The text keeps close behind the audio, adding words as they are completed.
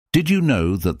Did you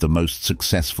know that the most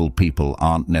successful people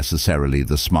aren't necessarily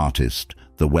the smartest,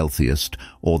 the wealthiest,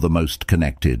 or the most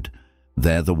connected?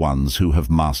 They're the ones who have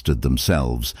mastered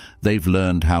themselves. They've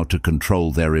learned how to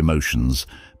control their emotions,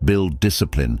 build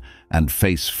discipline, and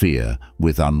face fear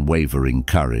with unwavering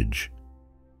courage.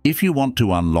 If you want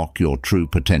to unlock your true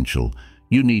potential,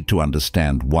 you need to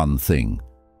understand one thing.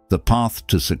 The path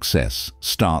to success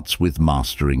starts with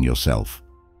mastering yourself.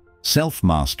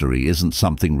 Self-mastery isn't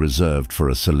something reserved for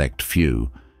a select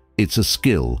few. It's a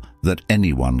skill that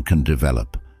anyone can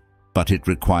develop. But it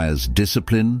requires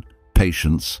discipline,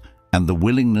 patience, and the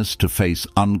willingness to face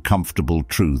uncomfortable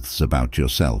truths about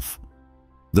yourself.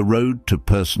 The road to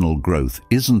personal growth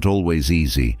isn't always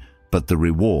easy, but the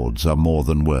rewards are more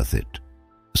than worth it.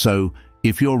 So,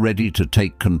 if you're ready to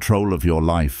take control of your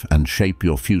life and shape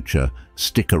your future,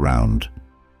 stick around.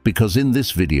 Because in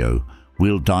this video,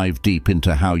 we'll dive deep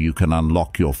into how you can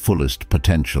unlock your fullest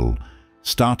potential,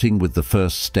 starting with the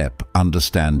first step,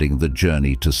 understanding the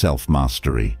journey to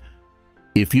self-mastery.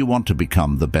 If you want to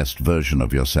become the best version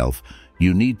of yourself,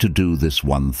 you need to do this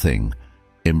one thing: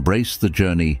 embrace the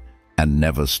journey and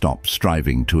never stop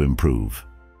striving to improve.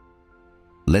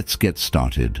 Let's get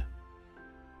started.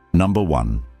 Number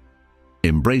 1.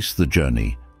 Embrace the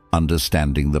journey,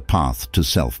 understanding the path to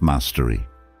self-mastery.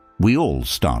 We all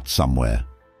start somewhere.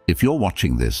 If you're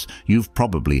watching this, you've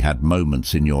probably had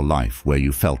moments in your life where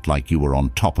you felt like you were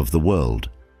on top of the world.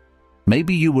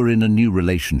 Maybe you were in a new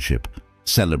relationship,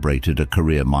 celebrated a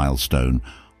career milestone,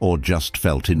 or just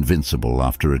felt invincible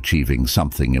after achieving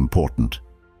something important.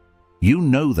 You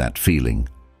know that feeling,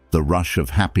 the rush of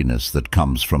happiness that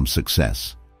comes from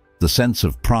success, the sense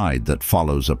of pride that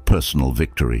follows a personal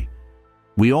victory.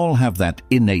 We all have that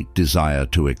innate desire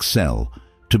to excel,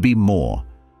 to be more,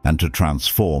 and to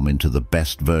transform into the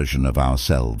best version of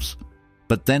ourselves.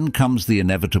 But then comes the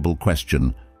inevitable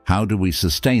question: how do we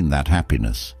sustain that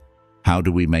happiness? How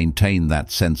do we maintain that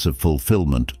sense of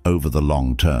fulfillment over the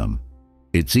long term?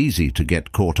 It's easy to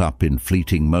get caught up in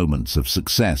fleeting moments of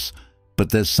success,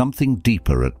 but there's something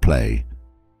deeper at play.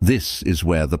 This is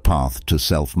where the path to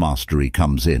self-mastery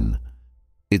comes in.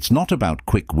 It's not about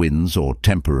quick wins or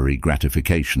temporary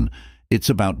gratification.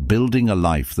 It's about building a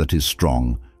life that is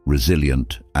strong,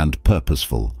 resilient, and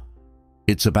purposeful.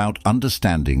 It's about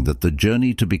understanding that the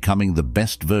journey to becoming the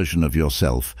best version of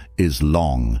yourself is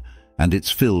long, and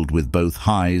it's filled with both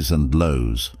highs and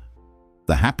lows.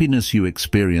 The happiness you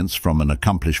experience from an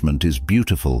accomplishment is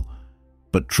beautiful,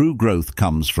 but true growth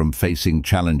comes from facing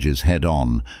challenges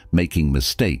head-on, making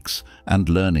mistakes, and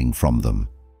learning from them.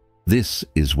 This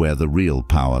is where the real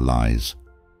power lies.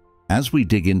 As we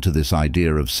dig into this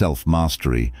idea of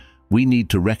self-mastery, we need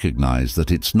to recognize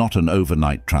that it's not an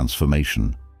overnight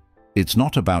transformation. It's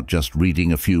not about just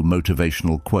reading a few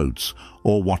motivational quotes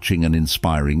or watching an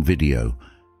inspiring video.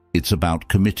 It's about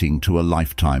committing to a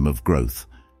lifetime of growth.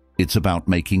 It's about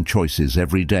making choices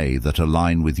every day that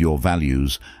align with your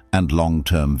values and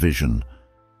long-term vision.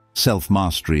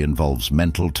 Self-mastery involves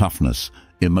mental toughness,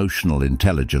 emotional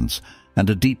intelligence, and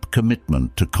a deep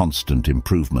commitment to constant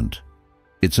improvement.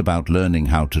 It's about learning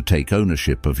how to take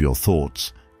ownership of your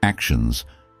thoughts, actions,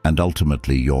 and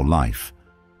ultimately your life.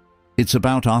 It's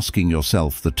about asking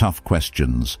yourself the tough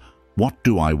questions: what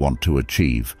do I want to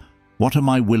achieve? What am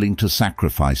I willing to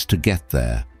sacrifice to get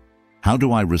there? How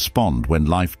do I respond when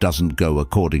life doesn't go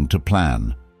according to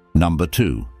plan? Number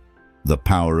 2. The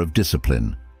power of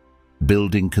discipline.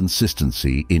 Building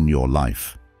consistency in your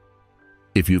life.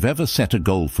 If you've ever set a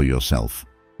goal for yourself,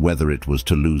 whether it was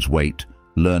to lose weight,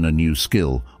 learn a new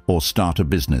skill, or start a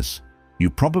business, you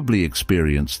probably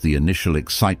experienced the initial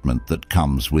excitement that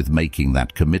comes with making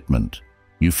that commitment.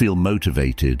 You feel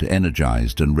motivated,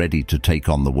 energized, and ready to take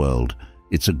on the world.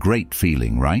 It's a great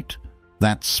feeling, right?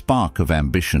 That spark of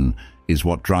ambition is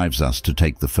what drives us to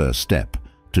take the first step,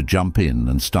 to jump in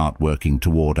and start working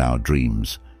toward our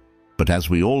dreams. But as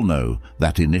we all know,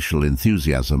 that initial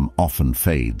enthusiasm often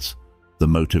fades. The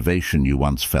motivation you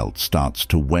once felt starts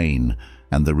to wane,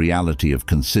 and the reality of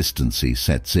consistency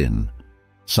sets in.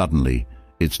 Suddenly,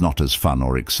 it's not as fun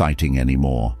or exciting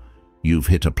anymore. You've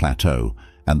hit a plateau,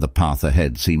 and the path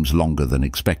ahead seems longer than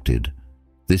expected.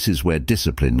 This is where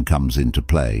discipline comes into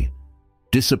play.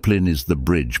 Discipline is the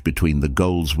bridge between the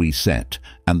goals we set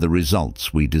and the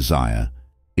results we desire.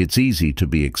 It's easy to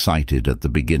be excited at the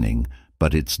beginning,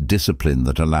 but it's discipline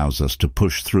that allows us to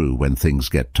push through when things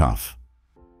get tough.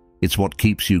 It's what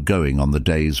keeps you going on the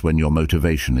days when your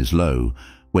motivation is low,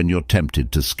 when you're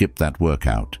tempted to skip that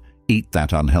workout, eat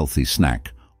that unhealthy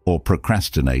snack, or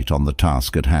procrastinate on the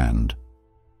task at hand.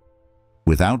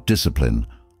 Without discipline,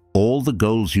 all the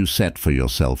goals you set for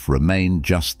yourself remain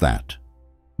just that: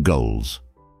 goals.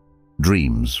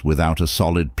 dreams without a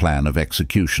solid plan of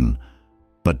execution,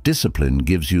 but discipline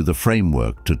gives you the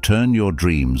framework to turn your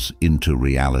dreams into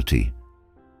reality.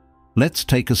 Let's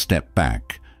take a step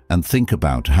back and think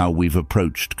about how we've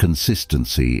approached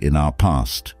consistency in our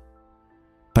past.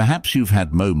 Perhaps you've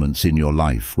had moments in your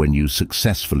life when you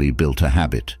successfully built a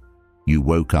habit. You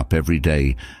woke up every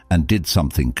day and did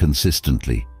something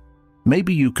consistently.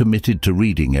 Maybe you committed to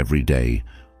reading every day,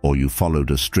 or you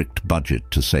followed a strict budget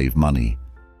to save money.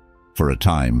 For a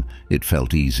time, it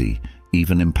felt easy,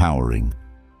 even empowering.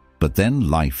 But then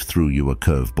life threw you a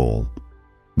curveball,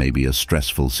 maybe a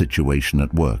stressful situation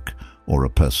at work or a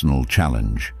personal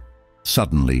challenge.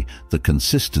 Suddenly, the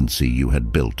consistency you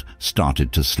had built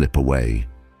started to slip away.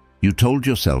 You told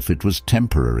yourself it was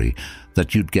temporary,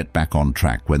 that you'd get back on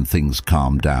track when things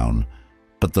calmed down.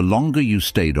 But the longer you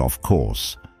stayed off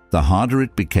course, the harder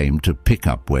it became to pick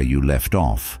up where you left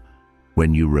off.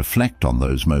 When you reflect on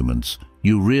those moments,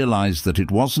 you realize that it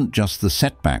wasn't just the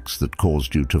setbacks that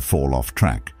caused you to fall off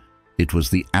track. It was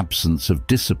the absence of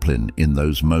discipline in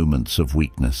those moments of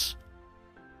weakness.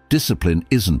 Discipline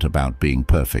isn't about being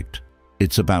perfect.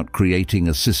 It's about creating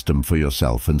a system for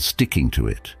yourself and sticking to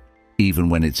it, even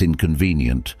when it's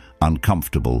inconvenient,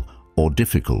 uncomfortable, or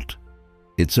difficult.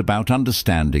 It's about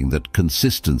understanding that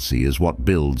consistency is what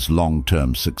builds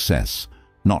long-term success,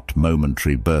 not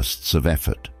momentary bursts of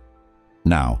effort.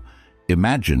 Now,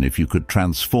 imagine if you could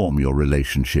transform your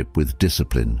relationship with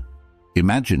discipline.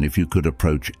 Imagine if you could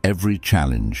approach every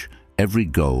challenge, every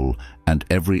goal, and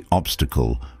every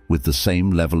obstacle with the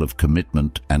same level of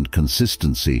commitment and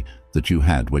consistency that you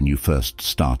had when you first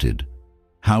started.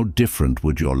 How different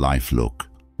would your life look?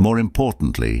 More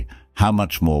importantly, how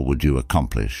much more would you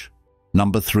accomplish?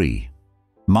 Number 3.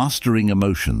 Mastering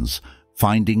emotions,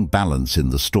 finding balance in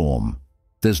the storm.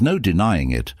 There's no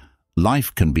denying it.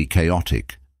 Life can be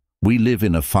chaotic. We live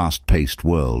in a fast-paced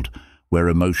world where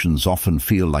emotions often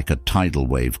feel like a tidal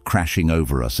wave crashing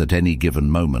over us at any given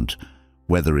moment,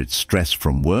 whether it's stress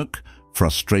from work,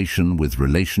 frustration with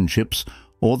relationships,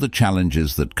 or the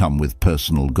challenges that come with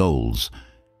personal goals.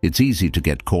 It's easy to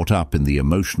get caught up in the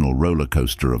emotional roller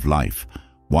coaster of life.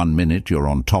 One minute you're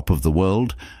on top of the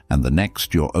world, and the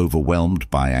next you're overwhelmed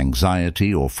by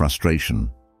anxiety or frustration.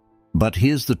 But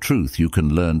here's the truth: you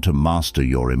can learn to master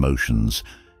your emotions,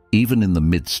 even in the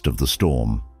midst of the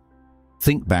storm.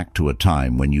 Think back to a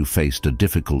time when you faced a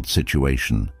difficult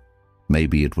situation.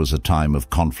 Maybe it was a time of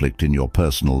conflict in your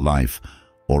personal life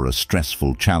or a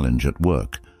stressful challenge at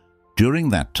work. During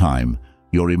that time,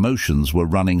 your emotions were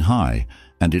running high,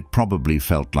 and it probably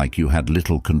felt like you had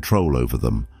little control over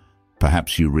them.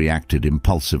 Perhaps you reacted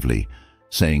impulsively,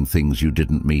 saying things you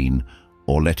didn't mean,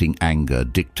 or letting anger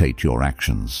dictate your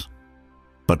actions.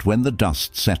 But when the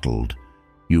dust settled,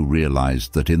 you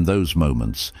realized that in those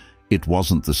moments, it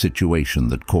wasn't the situation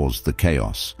that caused the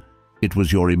chaos. It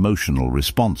was your emotional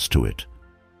response to it.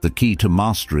 The key to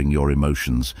mastering your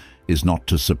emotions is not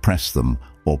to suppress them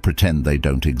or pretend they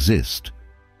don't exist.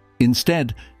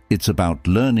 Instead, it's about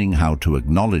learning how to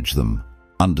acknowledge them,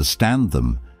 understand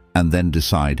them, and then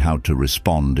decide how to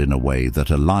respond in a way that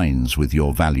aligns with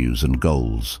your values and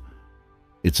goals.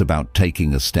 It's about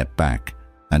taking a step back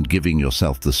and giving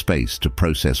yourself the space to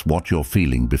process what you're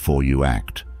feeling before you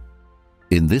act.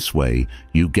 In this way,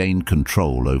 you gain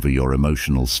control over your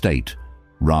emotional state,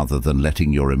 rather than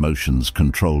letting your emotions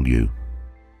control you.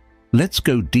 Let's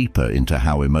go deeper into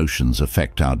how emotions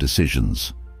affect our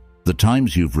decisions. The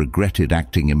times you've regretted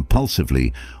acting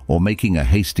impulsively or making a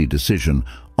hasty decision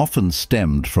often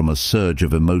stemmed from a surge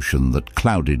of emotion that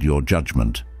clouded your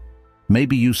judgment.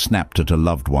 Maybe you snapped at a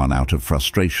loved one out of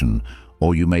frustration,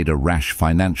 or you made a rash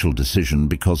financial decision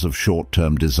because of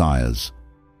short-term desires.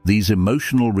 These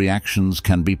emotional reactions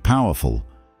can be powerful,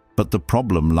 but the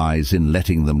problem lies in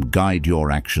letting them guide your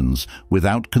actions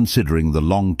without considering the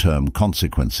long-term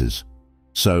consequences.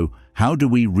 So, how do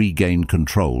we regain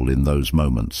control in those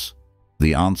moments?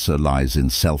 The answer lies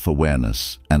in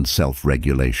self-awareness and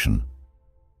self-regulation.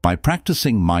 By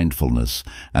practicing mindfulness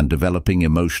and developing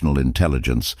emotional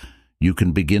intelligence, you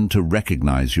can begin to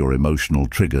recognize your emotional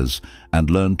triggers and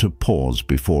learn to pause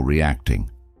before reacting.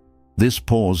 This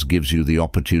pause gives you the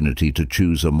opportunity to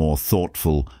choose a more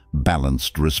thoughtful,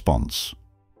 balanced response.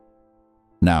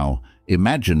 Now,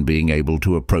 imagine being able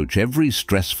to approach every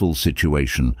stressful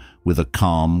situation with a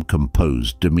calm,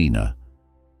 composed demeanor.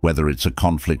 Whether it's a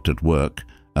conflict at work,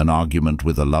 an argument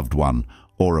with a loved one,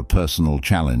 or a personal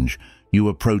challenge, you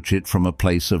approach it from a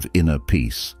place of inner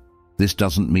peace. This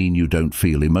doesn't mean you don't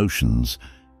feel emotions.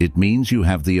 It means you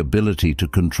have the ability to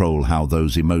control how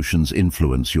those emotions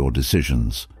influence your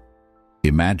decisions.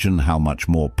 Imagine how much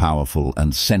more powerful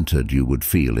and centered you would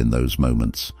feel in those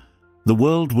moments. The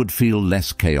world would feel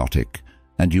less chaotic,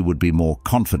 and you would be more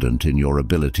confident in your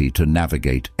ability to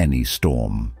navigate any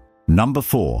storm. Number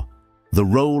 4. The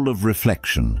role of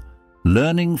reflection,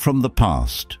 learning from the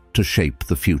past to shape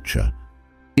the future.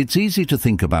 It's easy to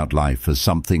think about life as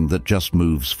something that just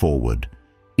moves forward,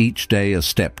 each day a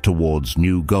step towards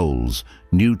new goals,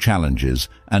 new challenges,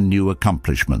 and new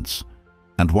accomplishments.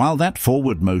 And while that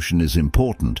forward motion is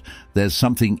important, there's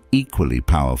something equally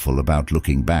powerful about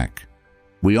looking back.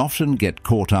 We often get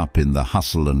caught up in the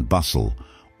hustle and bustle,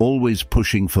 always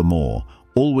pushing for more,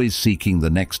 always seeking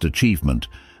the next achievement,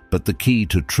 but the key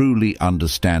to truly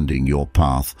understanding your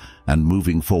path and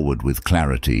moving forward with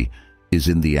clarity is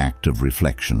in the act of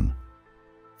reflection.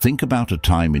 Think about a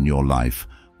time in your life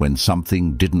when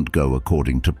something didn't go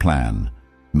according to plan.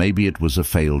 Maybe it was a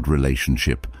failed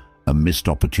relationship, a missed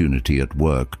opportunity at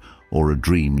work, or a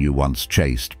dream you once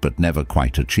chased but never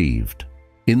quite achieved.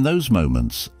 In those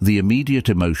moments, the immediate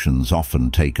emotions often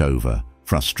take over: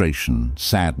 frustration,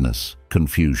 sadness,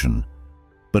 confusion.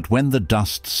 But when the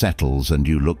dust settles and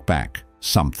you look back,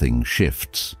 something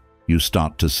shifts. You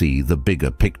start to see the bigger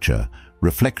picture.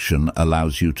 Reflection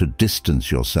allows you to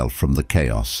distance yourself from the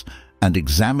chaos and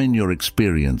examine your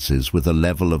experiences with a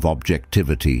level of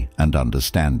objectivity and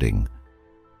understanding.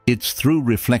 It's through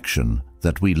reflection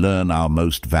that we learn our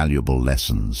most valuable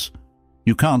lessons.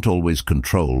 You can't always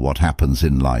control what happens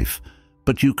in life,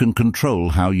 but you can control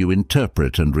how you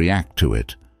interpret and react to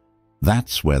it.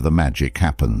 That's where the magic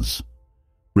happens.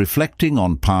 Reflecting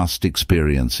on past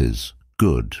experiences,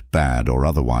 good, bad, or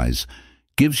otherwise,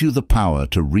 gives you the power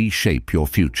to reshape your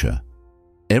future.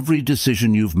 Every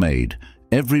decision you've made,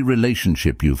 every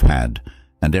relationship you've had,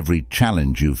 and every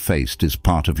challenge you've faced is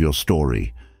part of your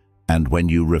story. And when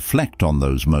you reflect on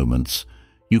those moments,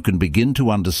 you can begin to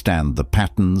understand the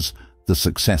patterns, the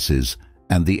successes,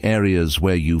 and the areas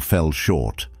where you fell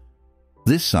short.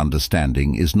 This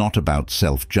understanding is not about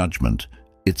self-judgment,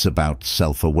 it's about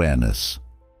self-awareness.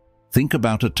 Think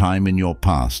about a time in your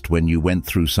past when you went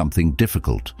through something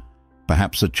difficult,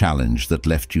 perhaps a challenge that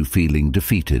left you feeling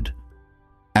defeated.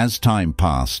 As time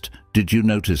passed, did you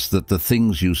notice that the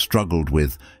things you struggled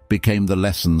with became the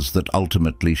lessons that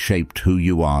ultimately shaped who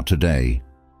you are today?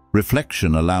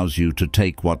 Reflection allows you to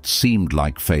take what seemed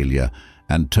like failure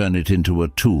and turn it into a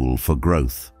tool for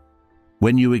growth.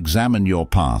 When you examine your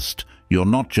past, you're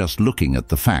not just looking at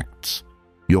the facts.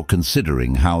 You're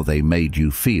considering how they made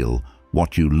you feel,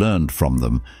 what you learned from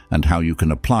them, and how you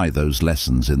can apply those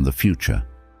lessons in the future.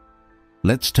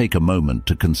 Let's take a moment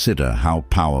to consider how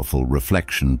powerful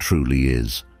reflection truly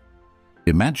is.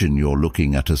 Imagine you're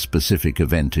looking at a specific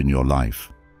event in your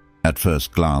life. At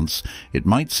first glance, it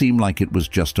might seem like it was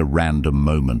just a random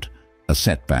moment, a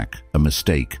setback, a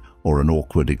mistake, or an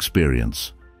awkward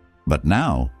experience. But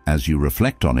now, as you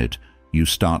reflect on it, you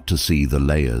start to see the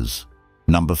layers.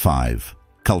 Number 5.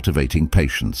 Cultivating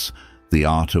patience, the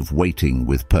art of waiting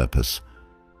with purpose.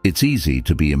 It's easy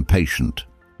to be impatient.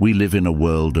 We live in a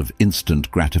world of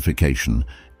instant gratification.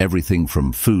 Everything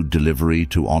from food delivery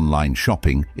to online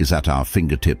shopping is at our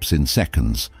fingertips in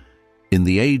seconds. In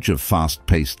the age of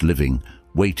fast-paced living,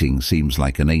 waiting seems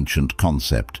like an ancient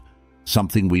concept,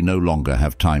 something we no longer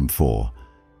have time for.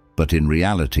 But in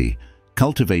reality,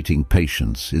 cultivating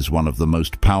patience is one of the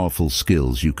most powerful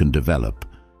skills you can develop.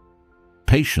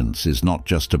 Patience is not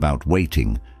just about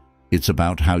waiting, it's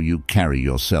about how you carry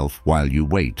yourself while you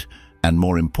wait, and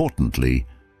more importantly,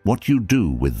 what you do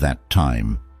with that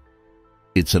time.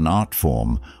 It's an art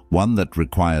form, one that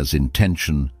requires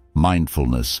intention,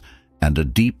 mindfulness, and a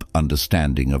deep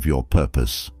understanding of your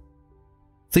purpose.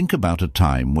 Think about a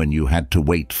time when you had to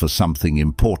wait for something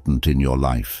important in your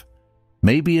life.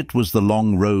 Maybe it was the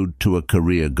long road to a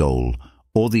career goal,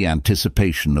 or the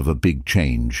anticipation of a big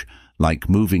change, like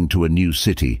moving to a new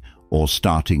city or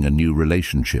starting a new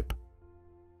relationship.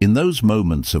 In those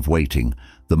moments of waiting,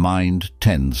 the mind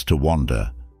tends to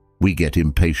wander. We get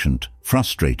impatient,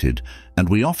 frustrated, and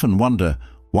we often wonder,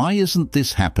 why isn't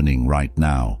this happening right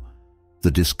now?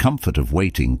 The discomfort of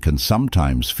waiting can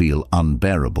sometimes feel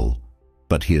unbearable.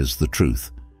 But here's the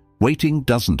truth. Waiting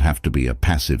doesn't have to be a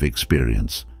passive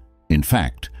experience. In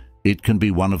fact, it can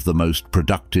be one of the most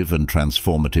productive and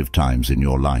transformative times in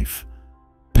your life.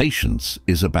 Patience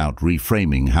is about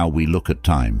reframing how we look at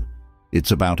time.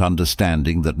 It's about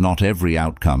understanding that not every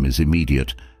outcome is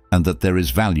immediate and that there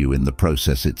is value in the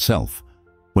process itself.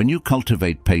 When you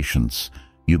cultivate patience,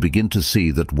 you begin to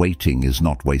see that waiting is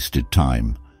not wasted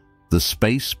time. The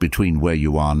space between where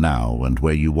you are now and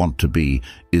where you want to be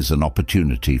is an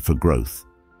opportunity for growth.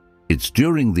 It's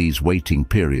during these waiting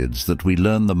periods that we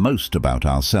learn the most about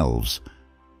ourselves.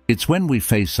 It's when we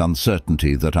face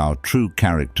uncertainty that our true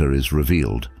character is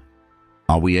revealed.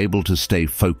 Are we able to stay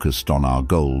focused on our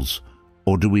goals,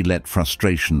 or do we let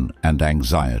frustration and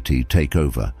anxiety take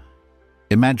over?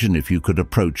 Imagine if you could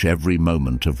approach every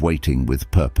moment of waiting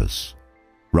with purpose.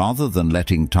 Rather than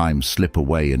letting time slip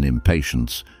away in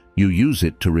impatience, you use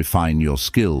it to refine your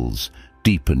skills,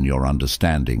 deepen your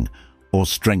understanding, or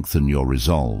strengthen your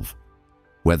resolve.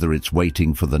 Whether it's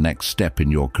waiting for the next step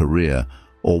in your career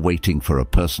or waiting for a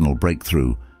personal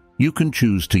breakthrough, you can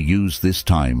choose to use this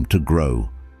time to grow.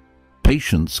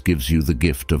 Patience gives you the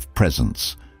gift of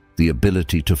presence, the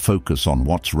ability to focus on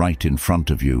what's right in front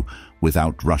of you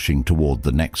without rushing toward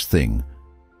the next thing.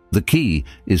 The key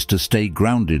is to stay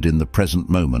grounded in the present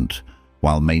moment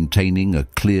while maintaining a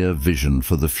clear vision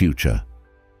for the future.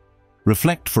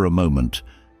 Reflect for a moment.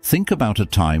 Think about a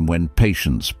time when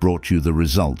patience brought you the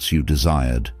results you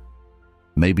desired.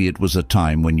 Maybe it was a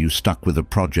time when you stuck with a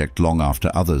project long after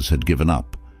others had given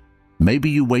up. Maybe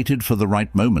you waited for the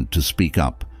right moment to speak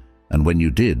up, and when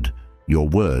you did, your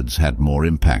words had more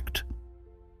impact.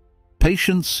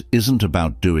 Patience isn't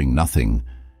about doing nothing.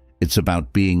 It's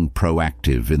about being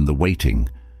proactive in the waiting.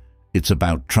 It's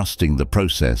about trusting the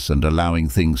process and allowing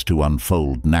things to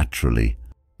unfold naturally.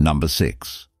 Number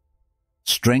 6.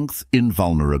 Strength in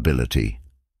vulnerability.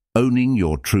 Owning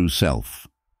your true self.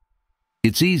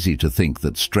 It's easy to think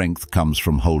that strength comes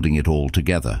from holding it all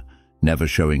together, never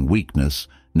showing weakness,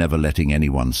 never letting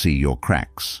anyone see your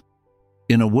cracks.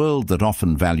 In a world that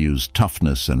often values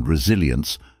toughness and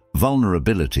resilience,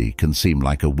 vulnerability can seem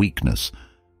like a weakness.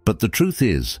 But the truth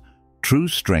is, true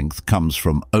strength comes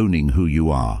from owning who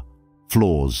you are,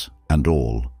 flaws and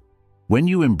all. When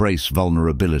you embrace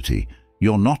vulnerability,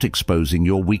 you're not exposing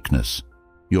your weakness.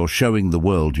 You're showing the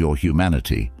world your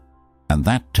humanity, and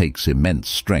that takes immense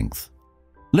strength.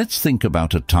 Let's think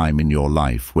about a time in your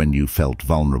life when you felt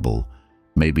vulnerable.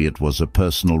 Maybe it was a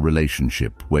personal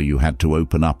relationship where you had to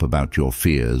open up about your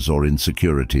fears or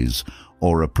insecurities,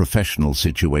 or a professional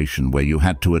situation where you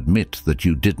had to admit that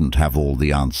you didn't have all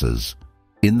the answers.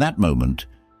 In that moment,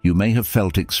 you may have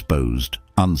felt exposed,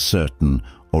 uncertain,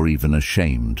 or even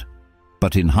ashamed.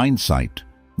 But in hindsight,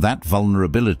 that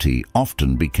vulnerability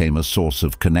often became a source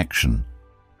of connection.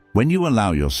 When you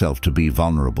allow yourself to be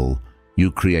vulnerable, you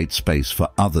create space for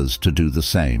others to do the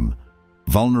same.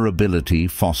 Vulnerability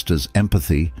fosters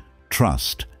empathy,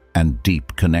 trust, and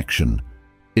deep connection.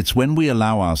 It's when we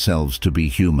allow ourselves to be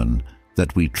human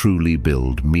that we truly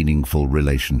build meaningful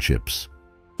relationships.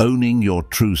 Owning your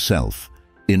true self,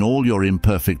 in all your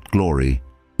imperfect glory,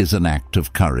 is an act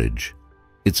of courage.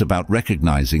 It's about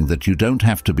recognizing that you don't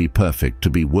have to be perfect to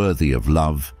be worthy of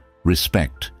love,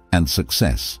 respect, and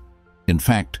success. In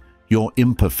fact, your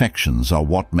imperfections are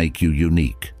what make you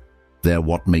unique. They're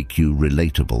what make you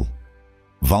relatable.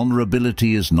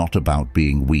 Vulnerability is not about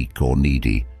being weak or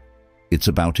needy. It's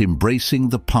about embracing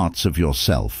the parts of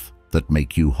yourself that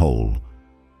make you whole.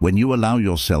 When you allow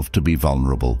yourself to be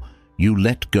vulnerable, you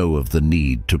let go of the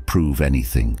need to prove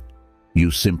anything.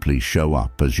 You simply show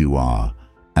up as you are,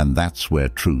 and that's where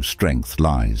true strength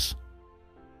lies.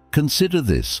 Consider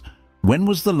this. When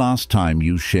was the last time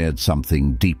you shared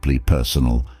something deeply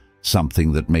personal,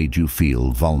 something that made you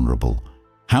feel vulnerable?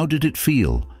 How did it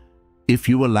feel? If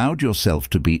you allowed yourself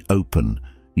to be open,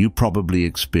 you probably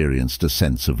experienced a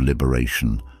sense of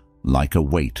liberation, like a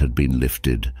weight had been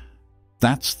lifted.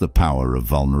 That's the power of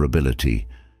vulnerability.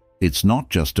 It's not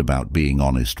just about being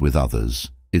honest with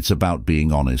others. It's about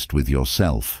being honest with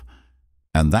yourself.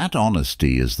 And that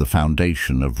honesty is the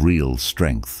foundation of real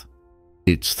strength.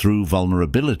 It's through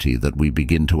vulnerability that we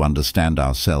begin to understand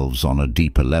ourselves on a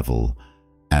deeper level,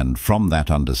 and from that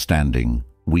understanding,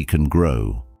 we can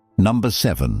grow. Number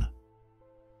 7.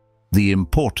 The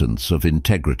importance of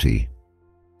integrity.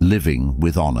 Living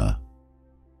with honor.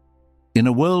 In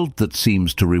a world that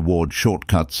seems to reward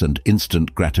shortcuts and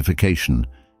instant gratification,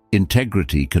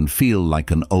 integrity can feel like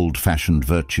an old-fashioned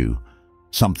virtue,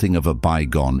 something of a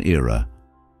bygone era.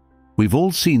 We've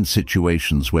all seen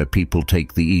situations where people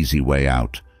take the easy way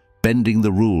out, bending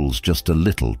the rules just a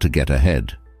little to get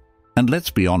ahead. And let's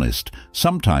be honest,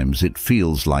 sometimes it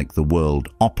feels like the world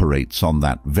operates on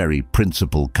that very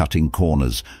principle, cutting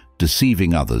corners,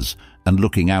 deceiving others, and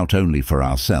looking out only for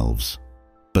ourselves.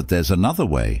 But there's another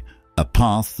way, a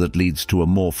path that leads to a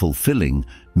more fulfilling,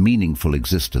 meaningful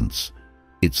existence.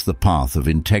 It's the path of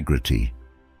integrity.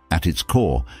 At its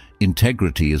core,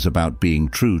 integrity is about being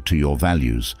true to your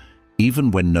values, even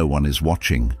when no one is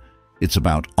watching. It's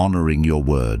about honoring your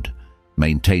word,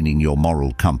 maintaining your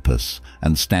moral compass,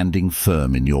 and standing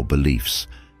firm in your beliefs,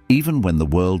 even when the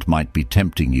world might be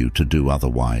tempting you to do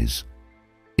otherwise.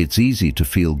 It's easy to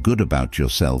feel good about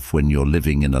yourself when you're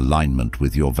living in alignment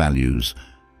with your values,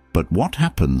 but what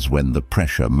happens when the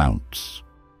pressure mounts?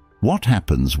 What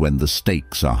happens when the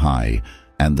stakes are high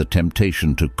and the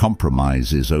temptation to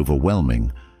compromise is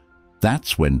overwhelming?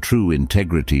 That's when true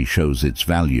integrity shows its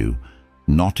value,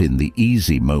 not in the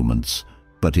easy moments,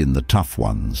 but in the tough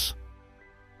ones.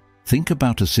 Think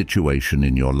about a situation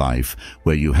in your life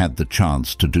where you had the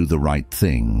chance to do the right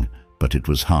thing, but it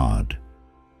was hard.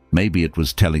 Maybe it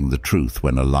was telling the truth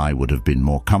when a lie would have been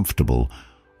more comfortable,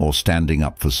 or standing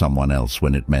up for someone else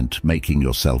when it meant making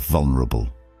yourself vulnerable.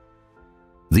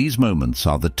 These moments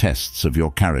are the tests of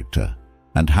your character,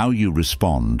 and how you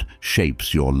respond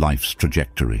shapes your life's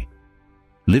trajectory.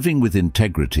 Living with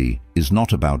integrity is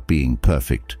not about being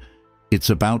perfect. It's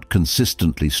about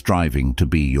consistently striving to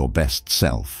be your best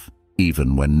self,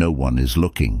 even when no one is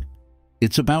looking.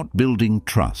 It's about building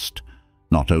trust,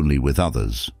 not only with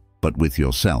others, but with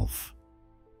yourself.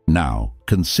 Now,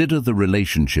 consider the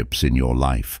relationships in your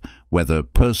life, whether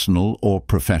personal or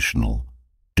professional.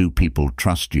 Do people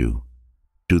trust you?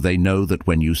 Do they know that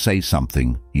when you say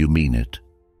something, you mean it?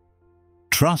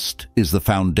 Trust is the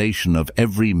foundation of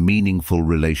every meaningful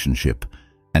relationship,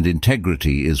 and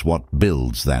integrity is what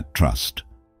builds that trust.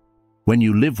 When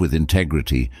you live with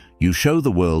integrity, you show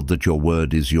the world that your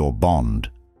word is your bond.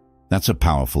 That's a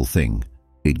powerful thing.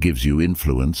 It gives you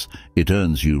influence, it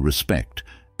earns you respect,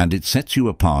 and it sets you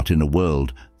apart in a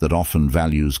world that often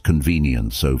values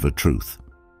convenience over truth.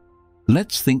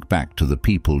 Let's think back to the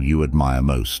people you admire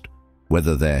most,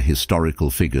 whether they're historical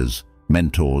figures,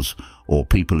 mentors, or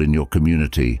people in your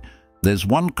community. There's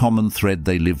one common thread: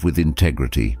 they live with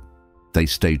integrity. They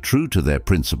stay true to their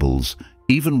principles,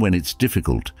 even when it's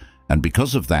difficult, and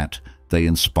because of that, they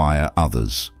inspire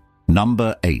others.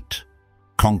 Number 8.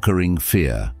 Conquering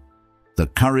fear. The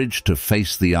courage to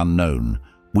face the unknown.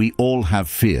 We all have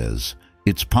fears.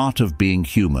 It's part of being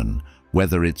human.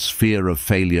 Whether it's fear of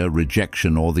failure,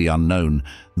 rejection, or the unknown,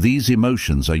 these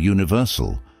emotions are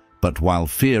universal. But while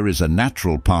fear is a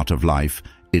natural part of life,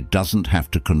 it doesn't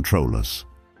have to control us.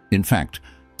 In fact,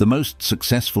 the most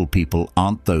successful people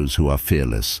aren't those who are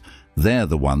fearless. They're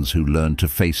the ones who learn to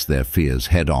face their fears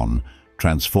head-on,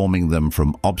 transforming them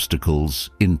from obstacles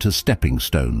into stepping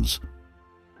stones.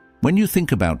 When you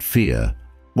think about fear,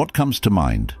 what comes to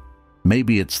mind?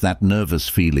 Maybe it's that nervous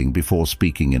feeling before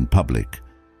speaking in public,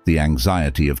 the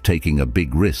anxiety of taking a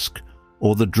big risk,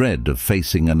 or the dread of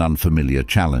facing an unfamiliar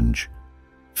challenge.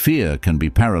 Fear can be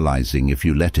paralyzing if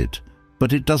you let it,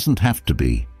 but it doesn't have to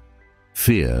be.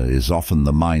 Fear is often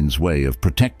the mind's way of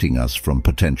protecting us from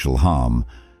potential harm,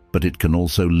 but it can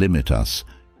also limit us,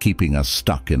 keeping us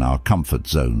stuck in our comfort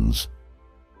zones.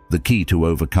 The key to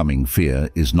overcoming fear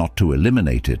is not to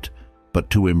eliminate it, but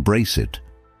to embrace it,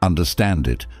 understand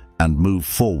it, and move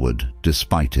forward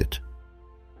despite it.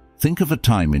 Think of a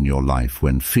time in your life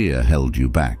when fear held you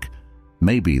back.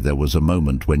 Maybe there was a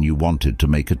moment when you wanted to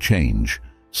make a change,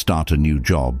 start a new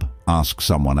job, ask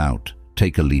someone out,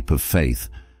 take a leap of faith,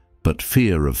 but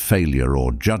fear of failure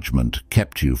or judgment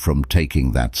kept you from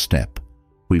taking that step.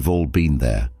 We've all been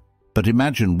there. But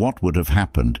imagine what would have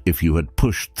happened if you had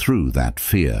pushed through that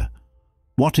fear.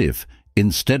 What if,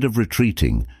 instead of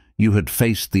retreating, you had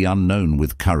faced the unknown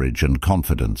with courage and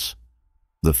confidence?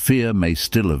 The fear may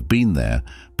still have been there,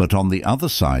 but on the other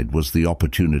side was the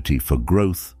opportunity for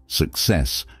growth,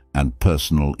 success, and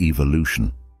personal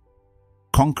evolution.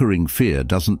 Conquering fear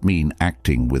doesn't mean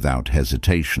acting without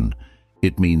hesitation.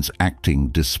 It means acting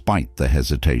despite the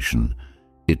hesitation.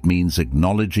 It means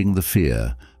acknowledging the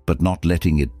fear, but not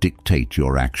letting it dictate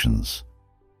your actions.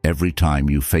 Every time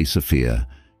you face a fear,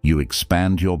 you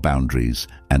expand your boundaries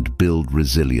and build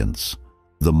resilience.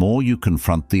 The more you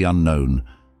confront the unknown,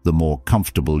 the more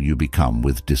comfortable you become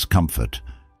with discomfort,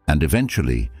 and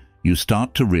eventually you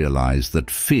start to realize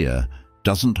that fear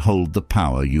doesn't hold the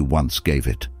power you once gave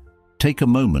it. Take a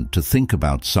moment to think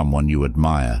about someone you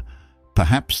admire.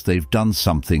 Perhaps they've done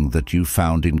something that you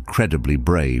found incredibly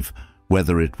brave,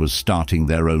 whether it was starting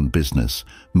their own business,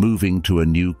 moving to a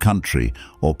new country,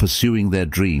 or pursuing their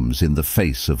dreams in the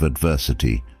face of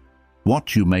adversity.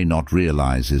 What you may not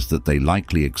realize is that they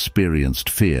likely experienced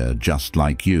fear just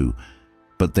like you,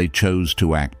 but they chose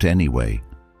to act anyway.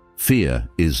 Fear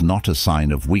is not a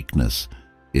sign of weakness.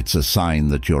 It's a sign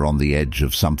that you're on the edge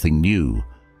of something new,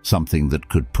 something that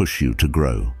could push you to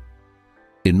grow.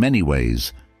 In many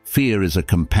ways, fear is a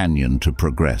companion to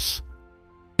progress.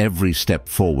 Every step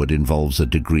forward involves a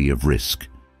degree of risk,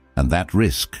 and that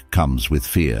risk comes with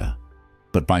fear.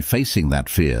 But by facing that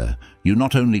fear, you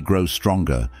not only grow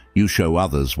stronger, you show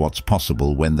others what's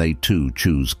possible when they too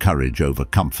choose courage over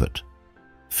comfort.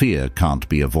 Fear can't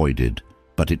be avoided,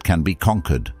 but it can be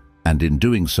conquered, and in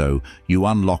doing so, you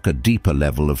unlock a deeper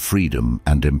level of freedom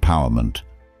and empowerment.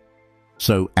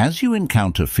 So, as you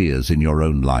encounter fears in your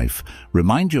own life,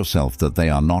 remind yourself that they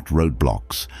are not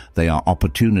roadblocks. They are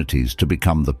opportunities to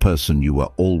become the person you were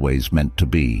always meant to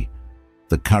be.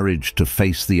 The courage to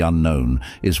face the unknown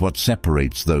is what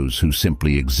separates those who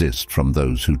simply exist from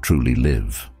those who truly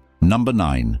live. Number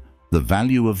 9. The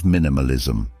value of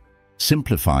minimalism.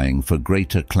 Simplifying for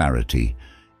greater clarity.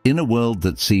 In a world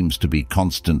that seems to be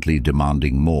constantly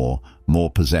demanding more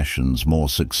possessions, more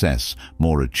success,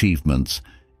 more achievements,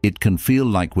 it can feel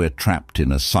like we're trapped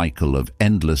in a cycle of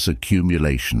endless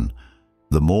accumulation.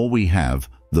 The more we have,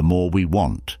 the more we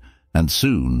want, and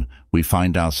soon we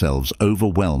find ourselves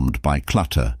overwhelmed by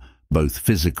clutter, both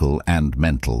physical and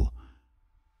mental.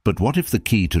 But what if the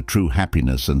key to true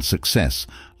happiness and success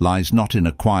lies not in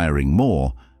acquiring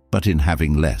more, but in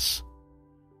having less?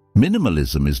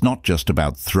 Minimalism is not just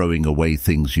about throwing away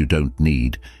things you don't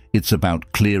need, it's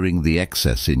about clearing the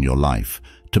excess in your life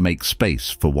to make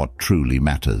space for what truly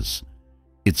matters.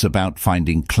 It's about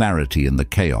finding clarity in the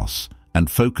chaos and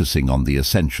focusing on the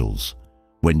essentials.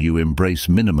 When you embrace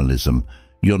minimalism,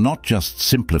 you're not just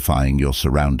simplifying your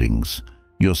surroundings,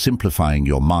 you're simplifying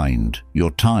your mind,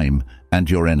 your time, and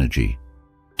your energy.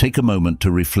 Take a moment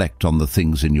to reflect on the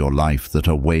things in your life that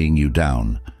are weighing you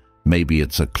down. Maybe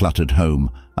it's a cluttered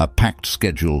home, a packed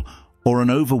schedule, or an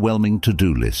overwhelming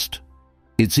to-do list.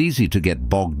 It's easy to get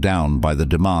bogged down by the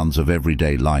demands of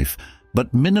everyday life,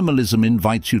 but minimalism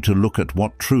invites you to look at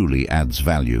what truly adds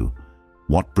value.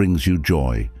 What brings you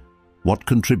joy? What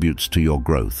contributes to your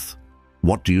growth?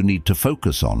 What do you need to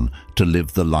focus on to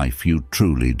live the life you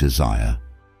truly desire?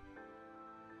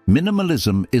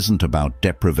 Minimalism isn't about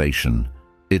deprivation.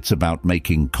 It's about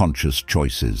making conscious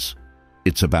choices.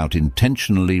 It's about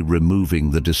intentionally removing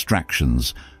the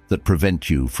distractions that prevent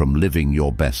you from living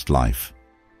your best life.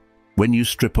 When you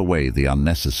strip away the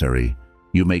unnecessary,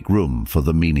 you make room for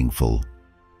the meaningful.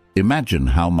 Imagine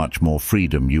how much more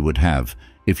freedom you would have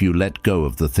if you let go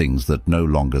of the things that no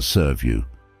longer serve you,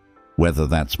 whether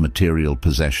that's material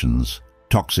possessions,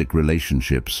 toxic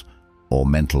relationships, or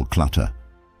mental clutter.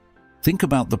 Think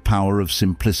about the power of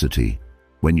simplicity.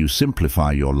 When you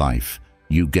simplify your life,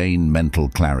 you gain mental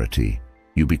clarity.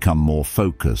 You become more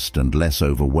focused and less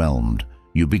overwhelmed.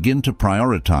 You begin to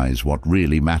prioritize what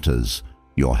really matters: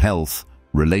 your health,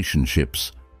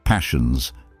 relationships,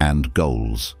 passions, and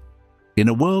goals. In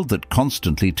a world that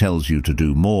constantly tells you to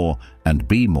do more and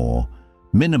be more,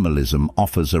 minimalism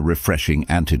offers a refreshing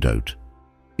antidote.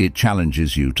 It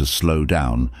challenges you to slow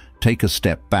down, take a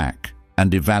step back,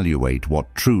 and evaluate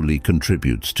what truly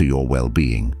contributes to your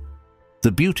well-being.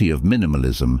 The beauty of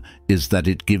minimalism is that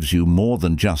it gives you more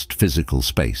than just physical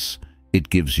space. It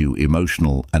gives you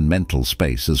emotional and mental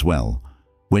space as well.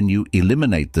 When you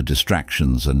eliminate the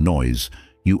distractions and noise,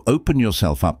 you open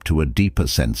yourself up to a deeper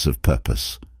sense of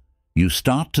purpose. You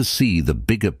start to see the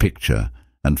bigger picture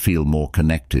and feel more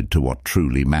connected to what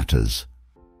truly matters.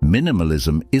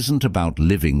 Minimalism isn't about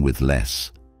living with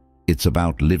less. It's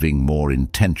about living more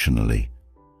intentionally.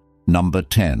 Number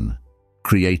 10.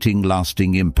 Creating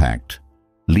lasting impact.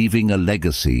 Leaving a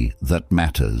legacy that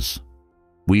matters.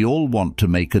 We all want to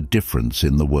make a difference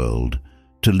in the world,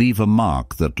 to leave a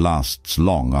mark that lasts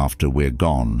long after we're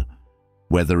gone.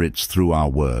 Whether it's through our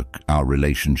work, our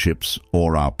relationships,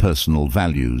 or our personal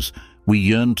values, we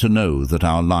yearn to know that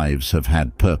our lives have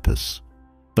had purpose.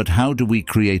 But how do we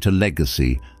create a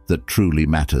legacy that truly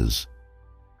matters?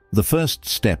 The first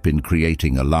step in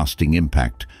creating a lasting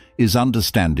impact is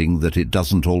understanding that it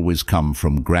doesn't always come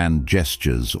from grand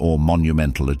gestures or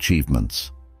monumental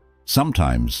achievements.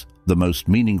 Sometimes, the most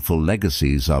meaningful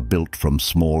legacies are built from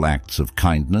small acts of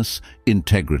kindness,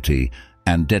 integrity,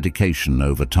 and dedication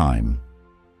over time.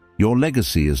 Your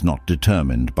legacy is not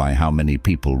determined by how many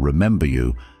people remember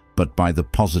you, but by the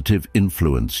positive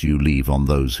influence you leave on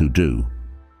those who do.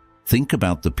 Think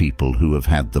about the people who have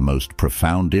had the most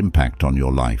profound impact on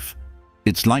your life.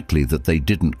 It's likely that they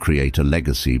didn't create a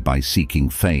legacy by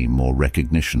seeking fame or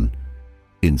recognition.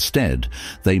 Instead,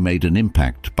 they made an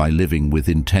impact by living with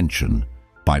intention,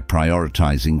 by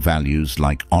prioritizing values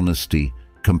like honesty,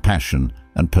 compassion,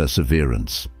 and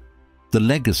perseverance. The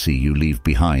legacy you leave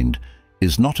behind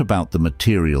is not about the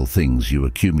material things you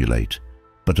accumulate,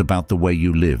 but about the way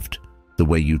you lived, the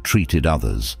way you treated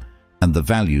others, and the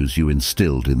values you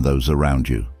instilled in those around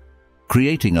you.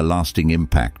 Creating a lasting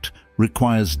impact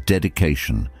requires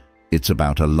dedication. It's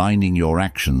about aligning your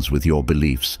actions with your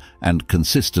beliefs and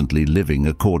consistently living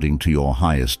according to your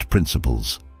highest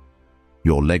principles.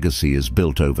 Your legacy is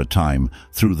built over time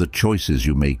through the choices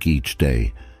you make each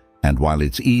day, and while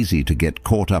it's easy to get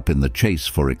caught up in the chase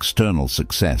for external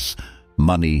success,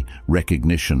 money,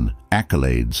 recognition,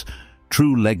 accolades,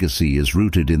 True legacy is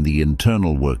rooted in the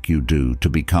internal work you do to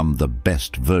become the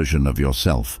best version of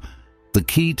yourself. The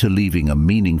key to leaving a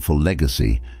meaningful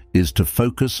legacy is to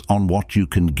focus on what you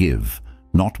can give,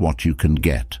 not what you can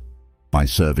get. By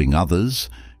serving others,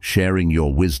 sharing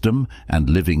your wisdom, and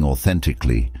living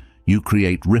authentically, you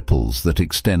create ripples that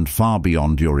extend far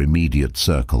beyond your immediate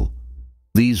circle.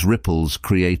 These ripples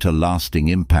create a lasting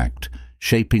impact,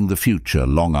 shaping the future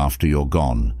long after you're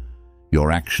gone. Your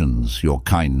actions, your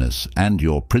kindness, and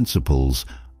your principles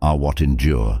are what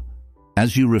endure.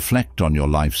 As you reflect on your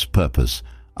life's purpose,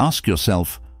 ask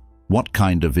yourself, what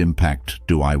kind of impact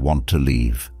do I want to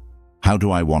leave? How do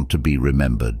I want to be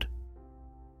remembered?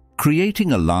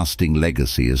 Creating a lasting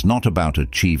legacy is not about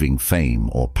achieving fame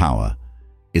or power.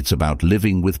 It's about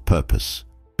living with purpose,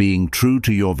 being true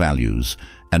to your values,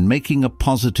 and making a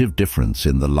positive difference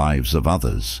in the lives of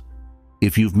others.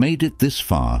 If you've made it this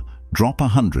far, drop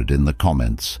 100 in the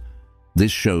comments.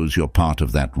 This shows you're part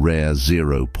of that rare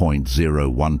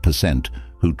 0.01%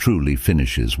 who truly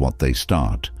finishes what they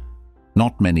start.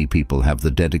 Not many people have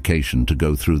the dedication to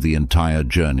go through the entire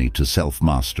journey to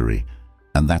self-mastery,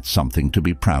 and that's something to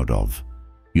be proud of.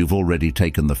 You've already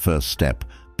taken the first step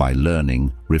by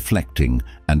learning, reflecting,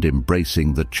 and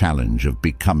embracing the challenge of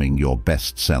becoming your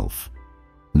best self.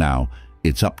 Now,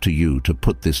 it's up to you to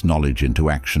put this knowledge into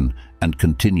action and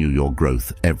continue your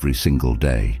growth every single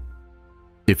day.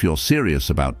 If you're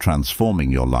serious about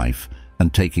transforming your life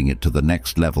and taking it to the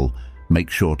next level,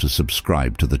 make sure to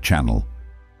subscribe to the channel.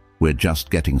 We're just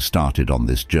getting started on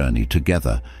this journey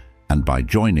together, and by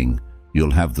joining, you'll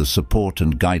have the support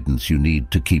and guidance you need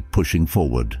to keep pushing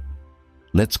forward.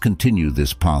 Let's continue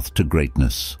this path to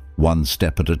greatness, one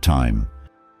step at a time.